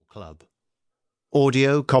Club.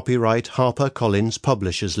 Audio copyright HarperCollins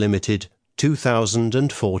Publishers Limited,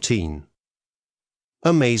 2014.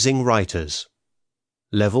 Amazing Writers.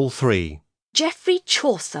 Level 3. Geoffrey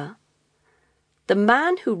Chaucer, the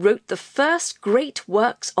man who wrote the first great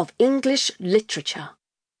works of English literature.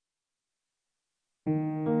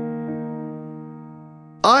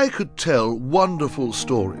 I could tell wonderful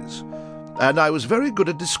stories, and I was very good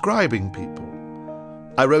at describing people.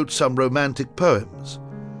 I wrote some romantic poems,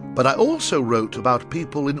 but I also wrote about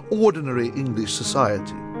people in ordinary English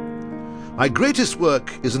society. My greatest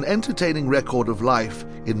work is an entertaining record of life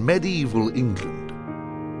in medieval England.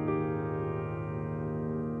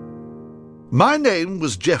 My name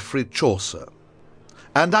was Geoffrey Chaucer,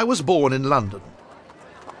 and I was born in London.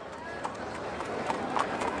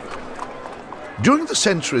 During the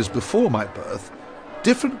centuries before my birth,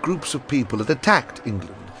 different groups of people had attacked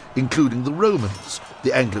England, including the Romans,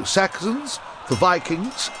 the Anglo-Saxons, the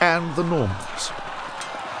Vikings, and the Normans.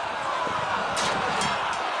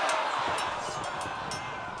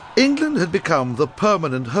 England had become the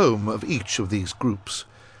permanent home of each of these groups,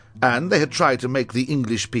 and they had tried to make the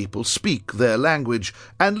English people speak their language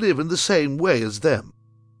and live in the same way as them.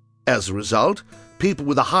 As a result, people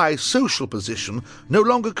with a high social position no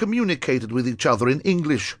longer communicated with each other in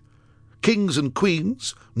English. Kings and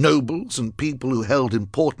queens, nobles and people who held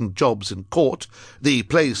important jobs in court, the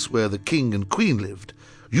place where the king and queen lived,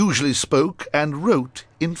 usually spoke and wrote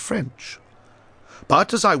in French.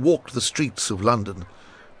 But as I walked the streets of London,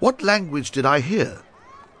 what language did I hear?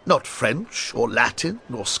 Not French or Latin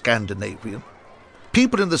or Scandinavian.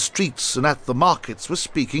 People in the streets and at the markets were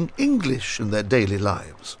speaking English in their daily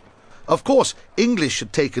lives. Of course, English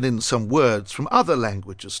had taken in some words from other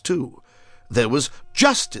languages too. There was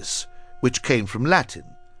justice, which came from Latin,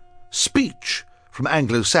 speech from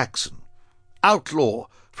Anglo-Saxon, outlaw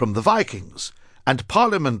from the Vikings, and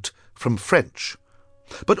parliament from French.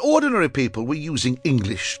 But ordinary people were using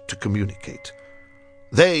English to communicate.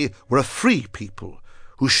 They were a free people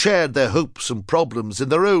who shared their hopes and problems in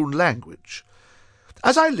their own language.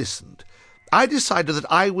 As I listened, I decided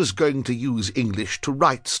that I was going to use English to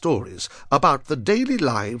write stories about the daily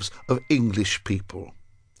lives of English people.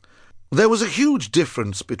 There was a huge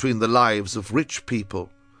difference between the lives of rich people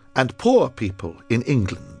and poor people in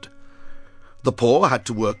England. The poor had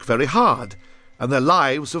to work very hard, and their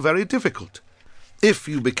lives were very difficult. If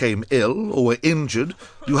you became ill or were injured,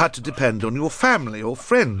 you had to depend on your family or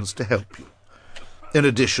friends to help you. In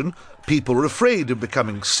addition, people were afraid of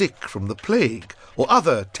becoming sick from the plague or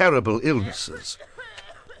other terrible illnesses.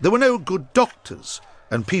 There were no good doctors,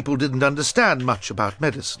 and people didn't understand much about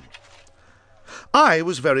medicine. I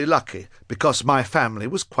was very lucky because my family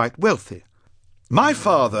was quite wealthy. My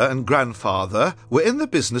father and grandfather were in the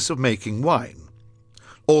business of making wine,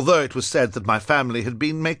 although it was said that my family had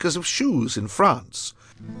been makers of shoes in France.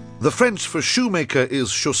 The French for shoemaker is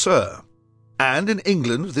chausseur, and in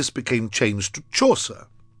England this became changed to Chaucer.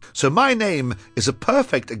 So my name is a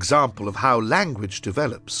perfect example of how language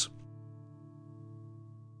develops.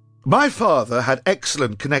 My father had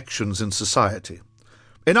excellent connections in society.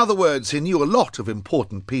 In other words, he knew a lot of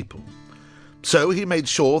important people. So he made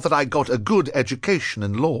sure that I got a good education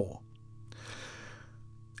in law.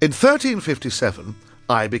 In 1357,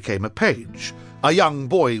 I became a page, a young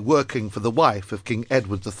boy working for the wife of King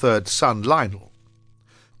Edward III's son Lionel.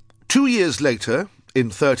 2 years later, in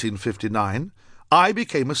 1359, I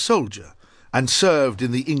became a soldier and served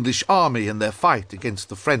in the English army in their fight against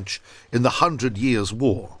the French in the 100 Years'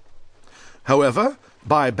 War. However,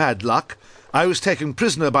 by bad luck, I was taken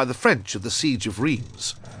prisoner by the French at the siege of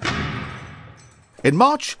Rheims. In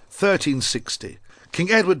March 1360,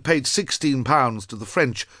 King Edward paid £16 to the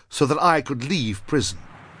French so that I could leave prison.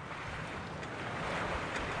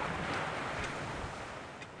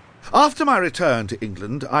 After my return to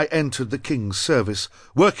England, I entered the King's service,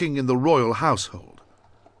 working in the royal household.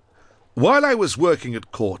 While I was working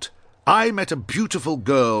at court, I met a beautiful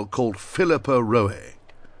girl called Philippa Roe.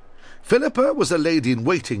 Philippa was a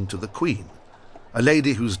lady-in-waiting to the Queen, a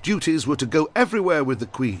lady whose duties were to go everywhere with the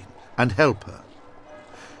Queen and help her.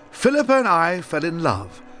 Philippa and I fell in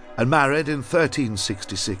love and married in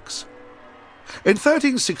 1366. In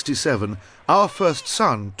 1367, our first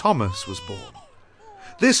son, Thomas, was born.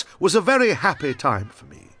 This was a very happy time for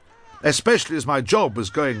me, especially as my job was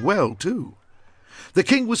going well too. The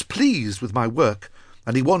king was pleased with my work,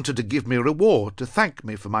 and he wanted to give me a reward to thank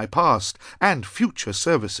me for my past and future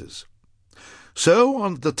services. So,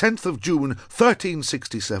 on the 10th of June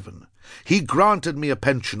 1367, he granted me a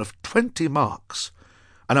pension of 20 marks,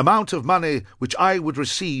 an amount of money which I would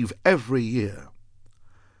receive every year.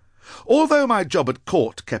 Although my job at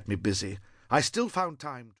court kept me busy, I still found time